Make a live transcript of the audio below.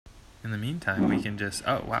In the meantime, we can just...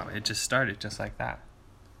 Oh, wow, it just started just like that.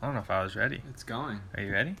 I don't know if I was ready. It's going. Are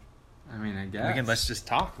you ready? I mean, I guess. Let's just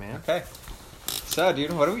talk, man. Okay. So,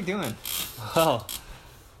 dude, what are we doing? Well,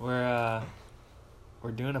 we're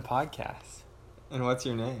doing a podcast. And what's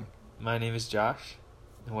your name? My name is Josh.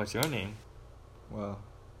 And what's your name? Well,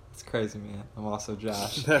 it's crazy, man. I'm also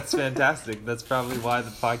Josh. That's fantastic. That's probably why the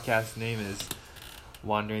podcast name is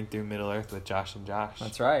Wandering Through Middle-earth with Josh and Josh.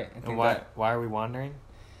 That's right. And why are we wandering?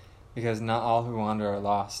 Because not all who wander are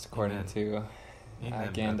lost, according Amen. to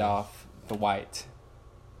Amen, Gandalf brother. the White.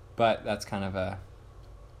 But that's kind of a...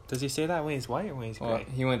 Does he say that when he's white or when he's Well, gray?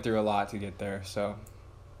 he went through a lot to get there, so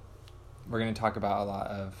we're going to talk about a lot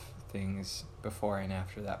of things before and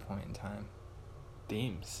after that point in time.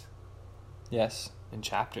 Themes Yes. and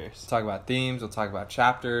chapters. We'll talk about themes, we'll talk about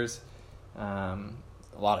chapters, a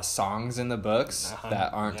lot of songs in the books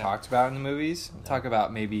that aren't talked about in the movies. We'll talk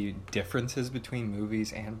about maybe differences between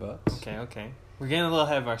movies and books. Okay. We're getting a little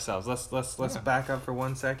ahead of ourselves. Let's back up for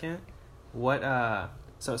 1 second. What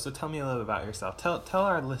so tell me a little bit about yourself. Tell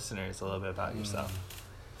our listeners a little bit about yourself.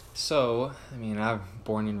 So, I mean, I'm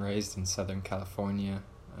born and raised in Southern California.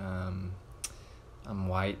 I'm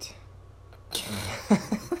white.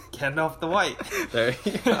 Gandalf the White. There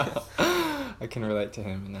you go. I can relate to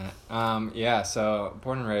him in that. Yeah, so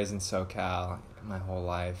born and raised in SoCal my whole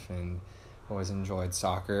life, and always enjoyed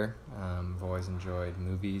soccer. I've always enjoyed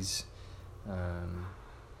movies.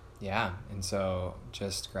 Yeah, and so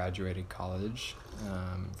just graduated college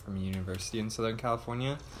from a university in Southern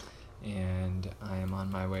California, and I am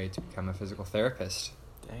on my way to become a physical therapist.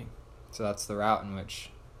 Dang. So that's the route in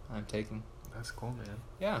which I'm taking. That's cool, man.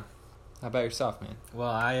 Yeah. How about yourself, man?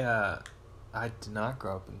 Well, I did not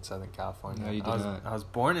grow up in Southern California. No, you did not. I was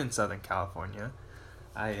born in Southern California.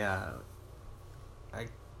 I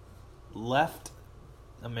left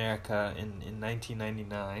America in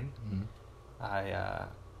 1999. Mm-hmm. I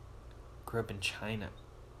grew up in China,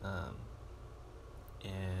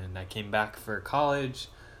 and I came back for college.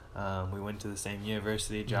 We went to the same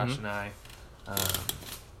university, Josh and I,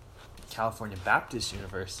 California Baptist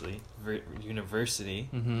University,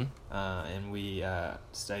 Mm-hmm. and we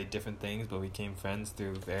studied different things, but we became friends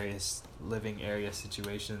through various living area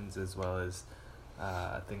situations as well as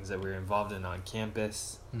things that we were involved in on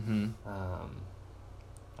campus. Mm-hmm.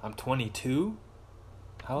 I'm 22.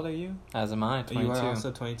 How old are you? As am I, 22. You are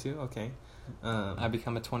also 22? Okay. I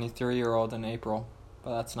become a 23-year-old in April,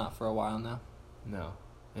 but that's not for a while now. No.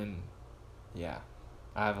 And, yeah.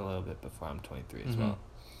 I have a little bit before I'm 23 as well.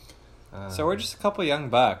 So we're just a couple young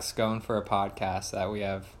bucks going for a podcast that we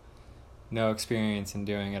have no experience in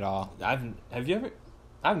doing at all. I've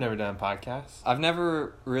never done a podcast. I've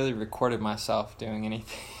never really recorded myself doing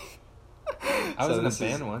anything. I was in a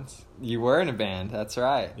band once. You were in a band, that's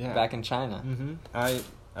right. Yeah. Back in China. Mm-hmm. I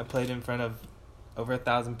played in front of over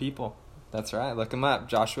 1,000 people. That's right. Look him up.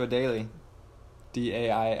 Joshua Daly. Daily.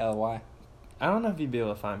 I don't know if you'd be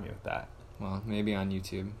able to find me with that. Well, maybe on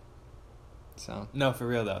YouTube. So no, for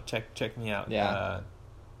real though. Check me out. Yeah.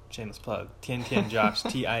 Shameless plug. Tian Josh.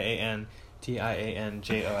 TianJosh.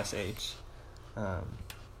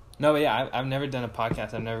 No, but yeah, I've never done a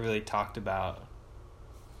podcast. I've never really talked about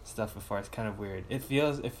stuff before. It's kind of weird. It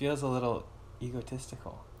feels a little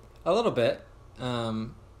egotistical. A little bit.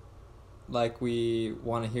 Like we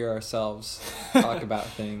want to hear ourselves talk about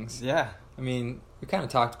things. Yeah. I mean, we kind of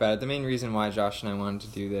talked about it. The main reason why Josh and I wanted to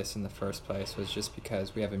do this in the first place was just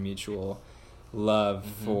because we have a mutual love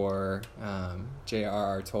for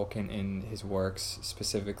J.R.R. Tolkien and his works,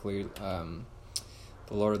 specifically the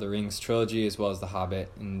Lord of the Rings trilogy as well as The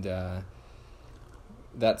Hobbit, and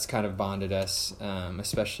that's kind of bonded us,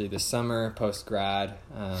 especially this summer, post-grad.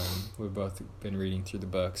 We've both been reading through the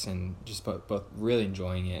books and just both really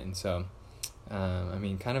enjoying it, and so, I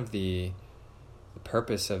mean, kind of the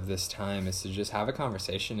purpose of this time is to just have a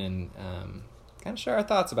conversation and kind of share our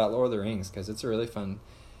thoughts about Lord of the Rings, because it's a really fun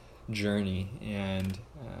journey, and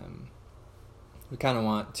we kind of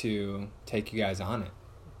want to take you guys on it,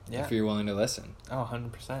 if you're willing to listen. Oh,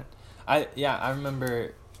 100%. I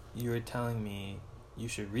remember you were telling me you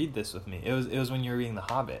should read this with me. It was when you were reading The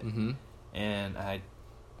Hobbit, and I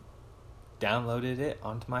downloaded it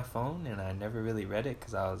onto my phone, and I never really read it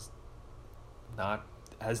because I was not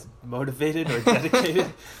as motivated or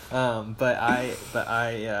dedicated. But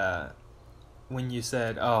I when you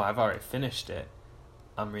said, "Oh, I've already finished it.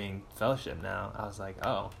 I'm reading Fellowship now," I was like,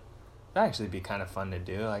 "Oh, that'd actually be kind of fun to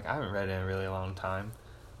do. Like, I haven't read it in a really long time."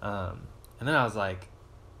 And then I was like,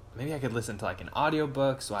 maybe I could listen to like an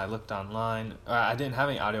audiobook. So I looked online. I didn't have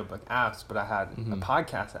any audiobook apps, but I had a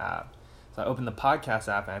podcast app. So I opened the podcast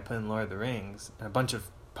app and I put in Lord of the Rings, and a bunch of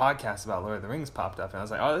podcast about Lord of the Rings popped up, and I was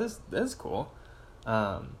like, oh, this is cool.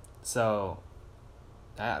 So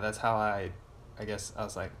that's how I guess I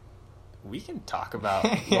was like, we can talk about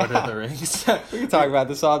Lord of the Rings. We can talk about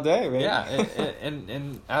this all day, man. Yeah,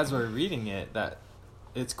 and as we're reading it, that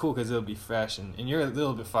it's cool because it'll be fresh, and you're a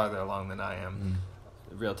little bit farther along than I am.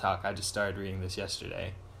 Real talk, I just started reading this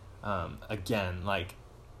yesterday. Again, like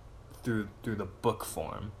through the book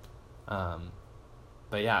form.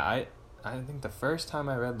 But yeah, I think the first time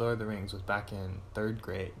I read Lord of the Rings was back in 3rd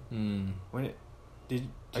grade. When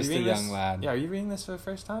just a young lad. Yeah, are you reading this for the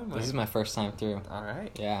first time? This is my first time through. All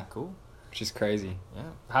right. Yeah. Cool. Which is crazy.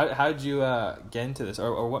 Yeah. How did you get into this,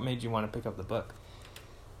 or what made you want to pick up the book?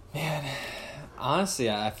 Man, honestly,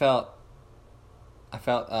 I felt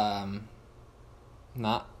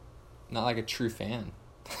not like a true fan.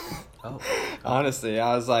 Oh. Honestly,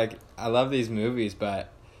 I was like, I love these movies,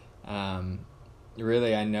 but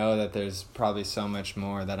really I know that there's probably so much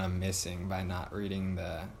more that I'm missing by not reading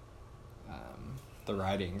the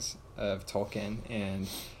writings of Tolkien. And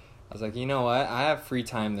I was like, you know what? I have free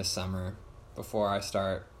time this summer before I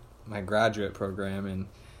start my graduate program, and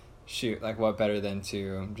shoot, like what better than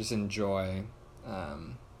to just enjoy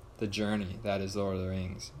the journey that is Lord of the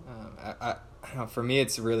Rings. I don't know, for me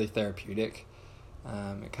it's really therapeutic.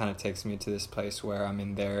 It kind of takes me to this place where I'm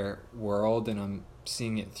in their world and I'm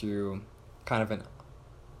seeing it through kind of an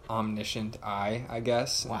omniscient eye, I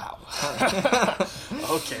guess. Wow.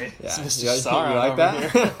 Okay. Yeah. Mr. You Sauron like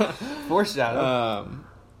that? Foreshadow.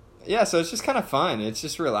 Yeah, so it's just kind of fun. It's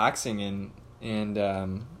just relaxing, and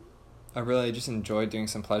I really just enjoy doing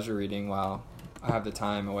some pleasure reading while I have the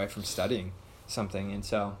time away from studying something. And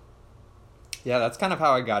so, yeah, that's kind of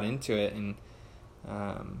how I got into it, and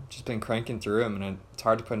just been cranking through them, and it's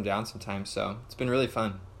hard to put them down sometimes, so it's been really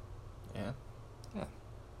fun. Yeah.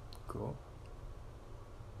 Cool.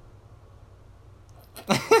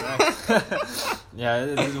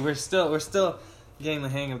 Yeah, we're still getting the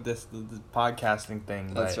hang of this podcasting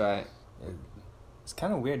thing. That's right. It's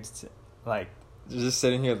kind of weird to, like, just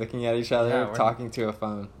sitting here looking at each other, talking to a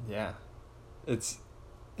phone. Yeah. It's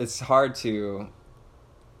hard to,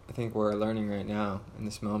 I think we're learning right now in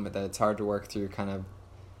this moment that it's hard to work through kind of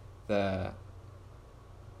the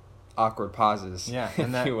awkward pauses. Yeah,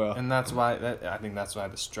 and that, if you will. and that's why I think that's why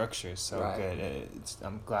the structure is so right. good.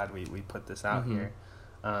 I'm glad we put this out here.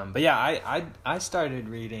 But yeah, I started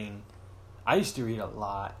reading. I used to read a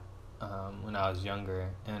lot when I was younger,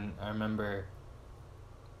 and I remember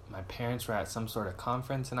my parents were at some sort of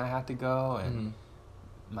conference and I had to go, and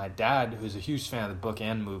my dad, who's a huge fan of the book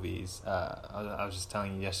and movies, I was just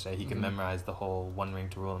telling you yesterday, he could memorize the whole One Ring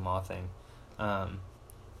to Rule Them All thing.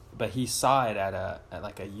 But he saw it at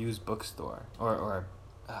like a used bookstore or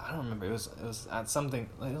I don't remember. It was at something.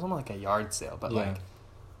 It was almost like a yard sale, but like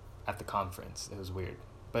at the conference. It was weird,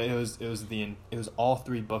 but it was all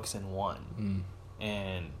 3 books in one,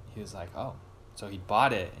 and he was like, oh, so he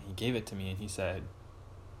bought it and he gave it to me and he said,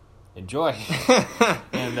 enjoy.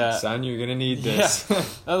 And son, you're gonna need this. Yeah,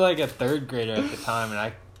 I was like a 3rd grader at the time, and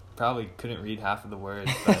I probably couldn't read half of the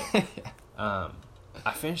words, but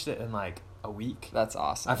I finished it in like a week. That's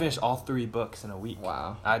awesome. I finished all 3 books in a week.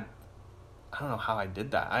 Wow. I don't know how I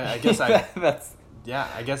did that. I guess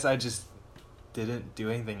I guess I just didn't do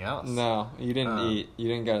anything else. No, you didn't eat. You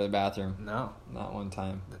didn't go to the bathroom. No, not one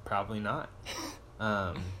time. Probably not.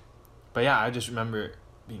 But yeah, I just remember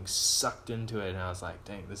being sucked into it, and I was like,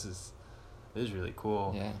 dang, this is really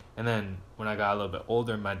cool. Yeah. And then when I got a little bit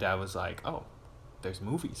older, my dad was like, oh, there's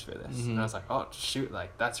movies for this. And I was like, oh, shoot,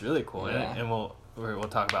 like, that's really cool. Yeah. And we'll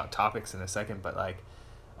talk about topics in a second, but like,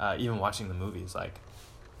 even watching the movies, like,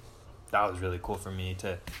 that was really cool for me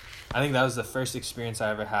to, I think that was the first experience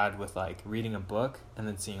I ever had with like reading a book and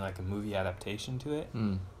then seeing like a movie adaptation to it.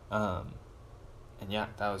 And yeah,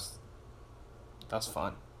 that was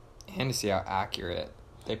fun. And to see how accurate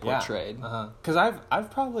they portrayed. Yeah. Because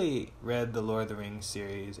I've probably read the Lord of the Rings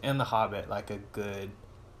series and The Hobbit like a good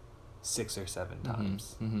 6 or 7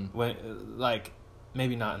 times. When like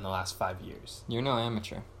maybe not in the last 5 years. You're no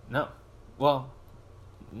amateur. No. Well,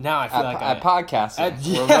 now I feel like at podcasting.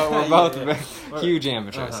 We're both huge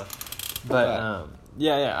amateurs. But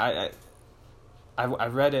I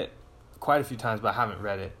read it quite a few times, but I haven't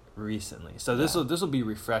read it recently. So this will be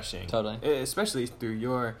refreshing. Totally. Especially through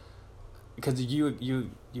your, because you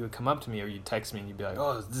would come up to me or you'd text me and you'd be like,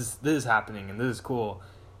 oh, this is happening and this is cool,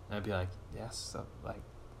 and I'd be like, yes, so like,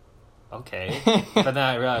 okay. But then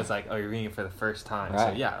I realized like, oh, you're reading it for the first time.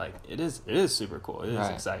 Right. So yeah, like it is super cool. It is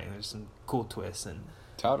exciting. There's some cool twists and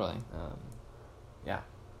totally. Yeah.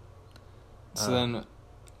 So then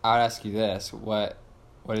I would ask you this, what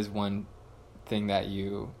is one thing that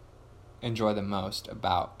you enjoy the most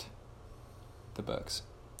about the books?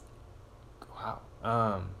 Wow.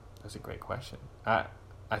 That's a great question. I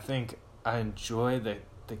think I enjoy the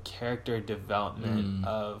character development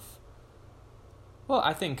of. Well,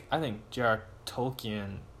 I think J.R.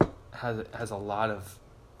 Tolkien has a lot of,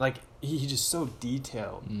 like, he's just so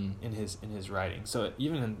detailed in his writing. So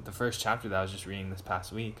even in the first chapter that I was just reading this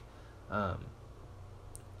past week,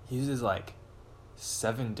 he uses like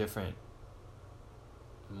 7 different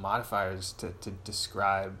modifiers to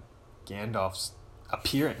describe Gandalf's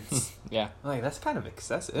appearance. Yeah. Like, that's kind of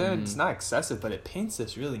excessive. It's not excessive, but it paints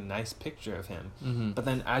this really nice picture of him. But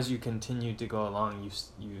then as you continue to go along,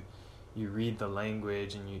 you read the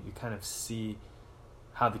language and you kind of see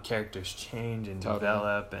how the characters change and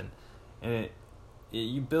develop, and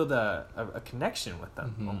you build a connection with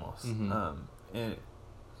them almost. And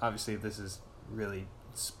obviously this is really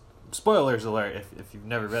spoilers alert if you've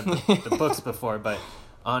never read the books before, but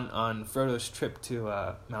on Frodo's trip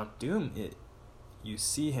to Mount Doom, you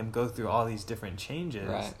see him go through all these different changes,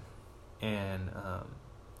 right. And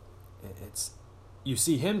it's you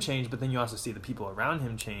see him change, but then you also see the people around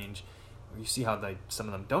him change. You see how some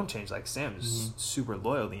of them don't change. Like Sam is super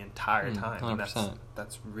loyal the entire time. 100%. And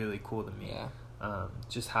that's really cool to me. Yeah.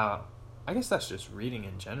 Just how, I guess that's just reading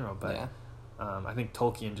in general, but yeah. I think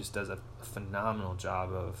Tolkien just does a phenomenal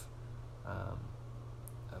job of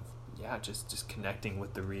just connecting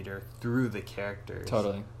with the reader through the characters.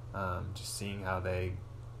 Totally. Just seeing how they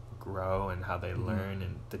grow and how they learn,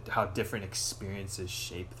 and how different experiences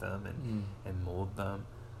shape them and mold them.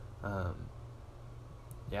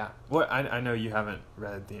 Yeah. What I know you haven't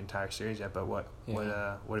read the entire series yet, but what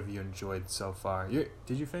have you enjoyed so far?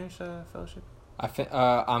 Did you finish Fellowship?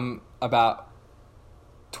 I'm about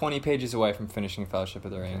 20 pages away from finishing Fellowship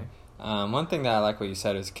of the Ring. Okay. One thing that I like what you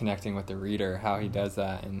said is connecting with the reader, how he does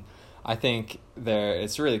that, and I think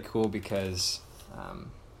it's really cool because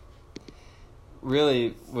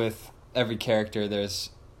really with every character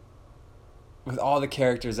with all the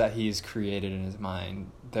characters that he's created in his mind,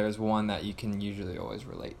 there's one that you can usually always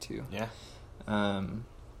relate to. Yeah. And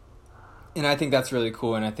I think that's really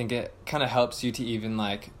cool, and I think it kind of helps you to even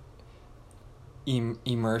like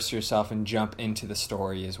immerse yourself and jump into the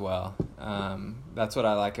story as well. That's what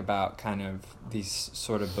I like about kind of these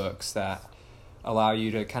sort of books that allow you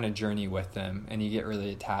to kind of journey with them, and you get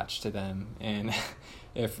really attached to them. And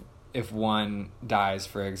if one dies,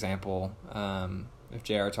 for example, if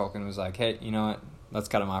J.R. Tolkien was like, hey, you know what, let's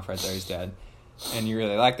cut him off right there, he's dead, and you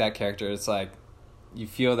really like that character, it's like you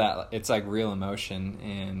feel that it's like real emotion,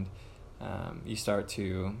 and you start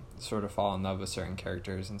to sort of fall in love with certain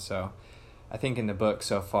characters. And so I think in the book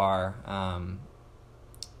so far,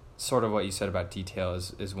 sort of what you said about detail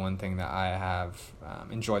is one thing that I have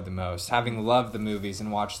enjoyed the most. Having loved the movies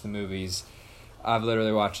and watched the movies, I've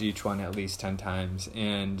literally watched each one at least 10 times.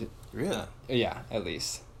 And really? Yeah, at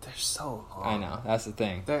least. They're so long. I know, that's the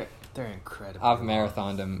thing. They're incredible. I've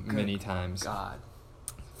marathoned them many times. God.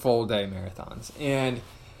 Full day marathons. And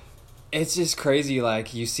it's just crazy,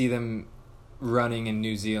 like, you see them running in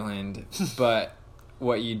New Zealand, but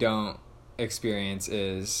what you don't experience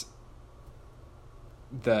is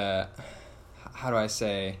how do I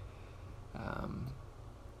say,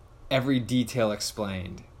 every detail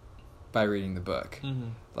explained by reading the book.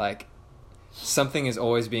 Like, something is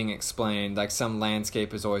always being explained, like some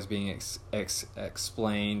landscape is always being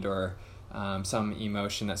explained, or some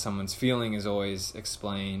emotion that someone's feeling is always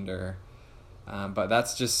explained, or but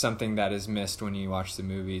that's just something that is missed when you watch the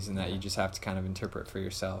movies, and that you just have to kind of interpret for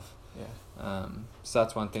yourself. So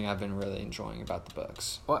that's one thing I've been really enjoying about the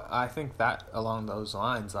books. Well, I think that along those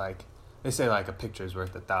lines, like, they say like a picture is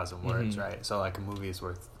worth 1,000 words, right? So like a movie is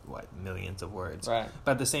worth millions of words, right?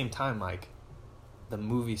 But at the same time, like, the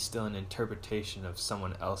movie's still an interpretation of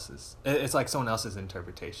someone else's. It's like someone else's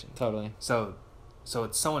interpretation. Totally. So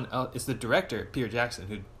it's someone else. It's the director, Peter Jackson,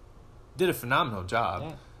 who did a phenomenal job.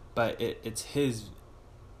 Yeah. But it's his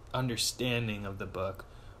understanding of the book.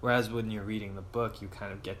 Whereas when you're reading the book, you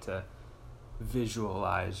kind of get to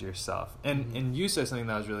visualize yourself. And you said something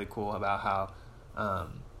that was really cool about how,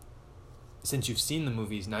 since you've seen the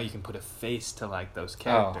movies, now you can put a face to like those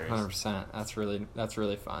characters. Oh, 100%. That's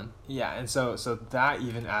really fun. Yeah, and so that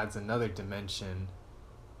even adds another dimension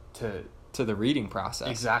to the reading process.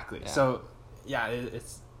 Exactly. Yeah. So yeah,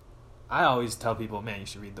 it's. I always tell people, man, you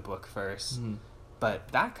should read the book first. But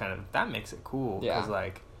that makes it cool.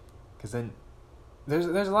 Yeah. Because then there's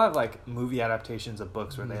a lot of like movie adaptations of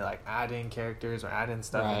books where they like add in characters or add in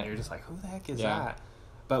stuff, and you're just like, who the heck is that?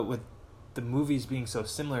 But with the movies being so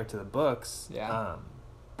similar to the books,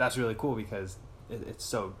 that's really cool because it's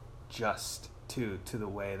so just to the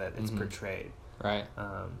way that it's portrayed. Right.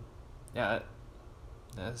 Yeah,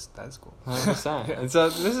 that's cool. 100%. And so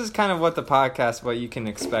this is kind of what you can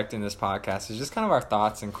expect in this podcast is just kind of our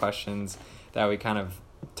thoughts and questions that we kind of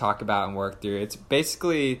talk about and work through. It's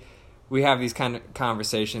basically, we have these kind of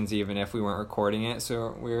conversations even if we weren't recording it,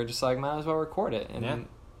 so we were just like, might as well record it and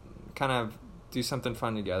kind of do something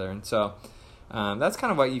fun together. And so that's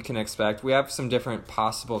kind of what you can expect. We have some different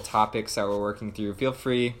possible topics that we're working through. Feel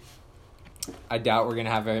free. I doubt we're going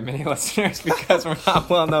to have very many listeners because we're not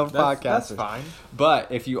well-known podcasters. That's fine.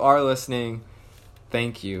 But if you are listening,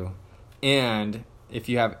 thank you. And if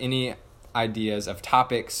you have any ideas of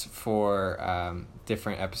topics for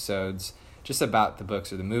different episodes, just about the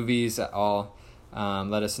books or the movies at all,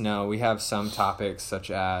 let us know. We have some topics such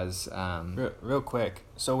as... Real quick.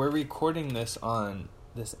 So we're recording this on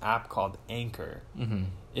this app called Anchor. Mm-hmm.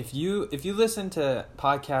 If you listen to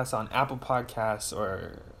podcasts on Apple Podcasts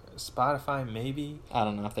or Spotify, maybe, I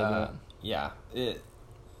don't know if they do it. Yeah,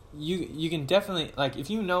 you can definitely, like, if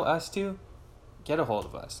you know us too, get a hold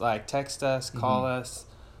of us. Like, text us, call us,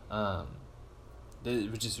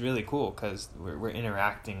 which is really cool because we're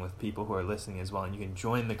interacting with people who are listening as well, and you can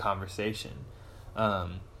join the conversation.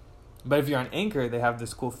 But if you're on Anchor, they have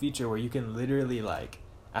this cool feature where you can literally, like,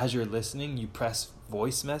 as you're listening, you press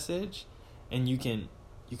voice message, and you can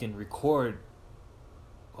record.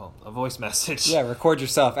 Well, a voice message. Yeah, record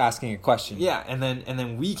yourself asking a question. Yeah, and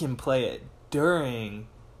then we can play it during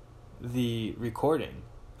the recording,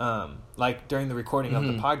 like during the recording of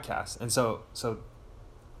the podcast. And so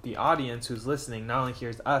the audience who's listening not only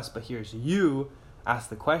hears us, but hears you ask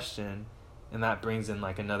the question, and that brings in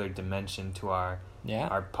like another dimension to our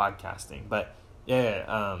podcasting. But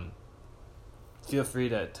feel free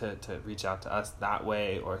to reach out to us that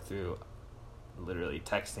way or through literally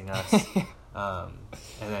texting us. And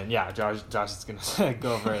then Josh is gonna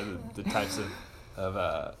go over the types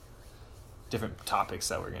of different topics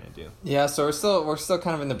that we're gonna do. Yeah, so we're still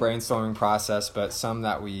kind of in the brainstorming process, but some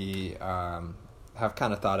that we have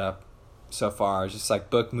kind of thought up so far is just like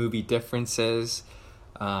book movie differences,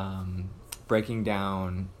 breaking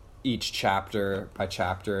down each chapter by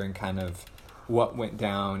chapter and kind of what went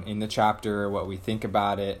down in the chapter, what we think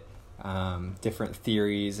about it, different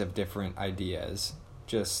theories of different ideas.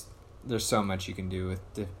 Just there's so much you can do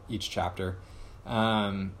with each chapter.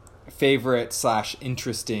 Favorite /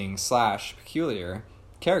 interesting / peculiar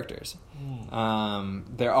characters.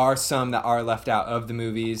 There are some that are left out of the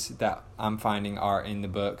movies that I'm finding are in the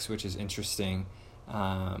books, which is interesting.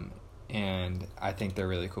 And I think they're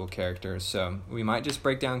really cool characters. So we might just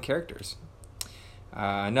break down characters.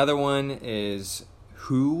 Another one is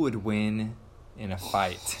who would win in a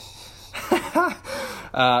fight?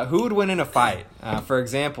 Who would win in a fight? For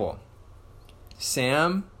example,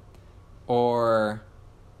 Sam or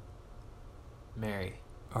Merry.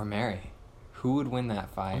 Who would win that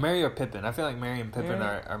fight? Merry or Pippin. I feel like Merry and Pippin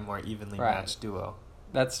are more evenly matched duo.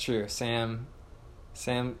 That's true. Sam.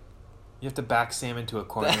 You have to back Sam into a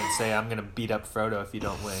corner and say, "I'm gonna beat up Frodo if you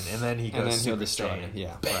don't win," and then he goes Super Saiyan.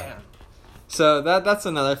 Yeah. Bam. Right. So that's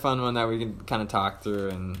another fun one that we can kind of talk through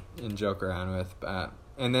and joke around with.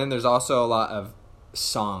 And then there's also a lot of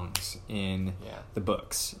songs in the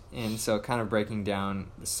books, and so kind of breaking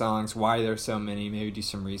down the songs, why there's so many, maybe do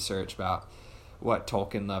some research about what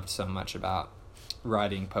Tolkien loved so much about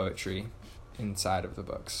writing poetry inside of the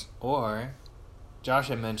books. Or Josh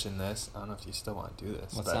had mentioned this, I don't know if you still want to do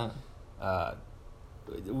this. What's that?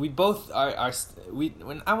 We both are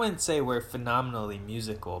when I wouldn't say we're phenomenally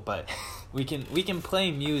musical, but we can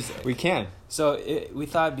play music. We can. So we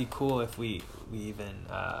thought it'd be cool if we even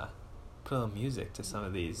put a little music to some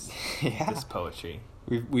of these this poetry.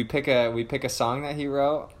 We pick a song that he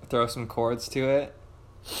wrote, throw some chords to it,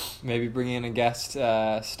 maybe bring in a guest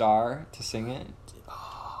star to sing it.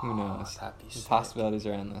 Who knows? The possibilities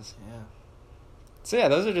are endless. Yeah. So yeah,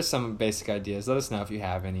 those are just some basic ideas. Let us know if you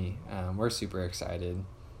have any. We're super excited.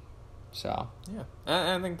 So yeah,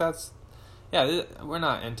 and I think that's we're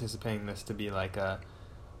not anticipating this to be like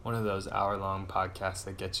one of those hour-long podcasts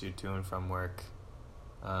that gets you to and from work.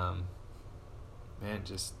 Man,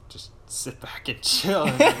 just sit back and chill.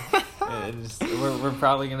 And just, we're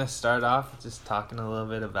probably gonna start off just talking a little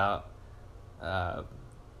bit about,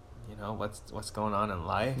 what's going on in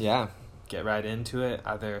life. Yeah. Get right into it.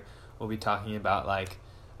 Either we'll be talking about like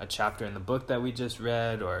a chapter in the book that we just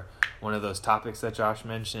read, or one of those topics that Josh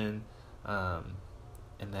mentioned, and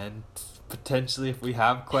then potentially if we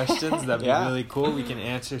have questions, that'd be really cool. We can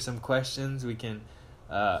answer some questions. We can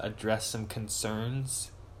address some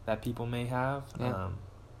concerns that people may have. And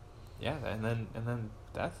then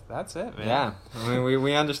that's it, man. Yeah, I mean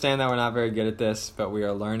we understand that we're not very good at this, but we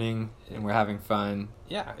are learning and we're having fun.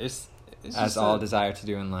 Yeah, as all desire to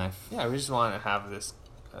do in life. Yeah, we just want to have this,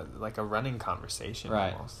 like a running conversation,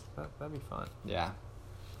 right? Almost. That'd be fun. Yeah.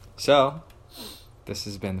 So, this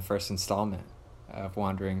has been the first installment of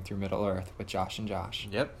Wandering Through Middle Earth with Josh and Josh.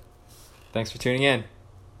 Yep. Thanks for tuning in.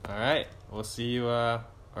 All right, we'll see you. Or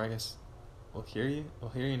I guess we'll hear you.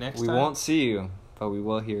 We'll hear you next time. We won't see you, but we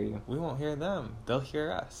will hear you. We won't hear them. They'll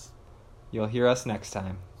hear us. You'll hear us next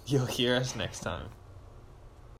time. You'll hear us next time.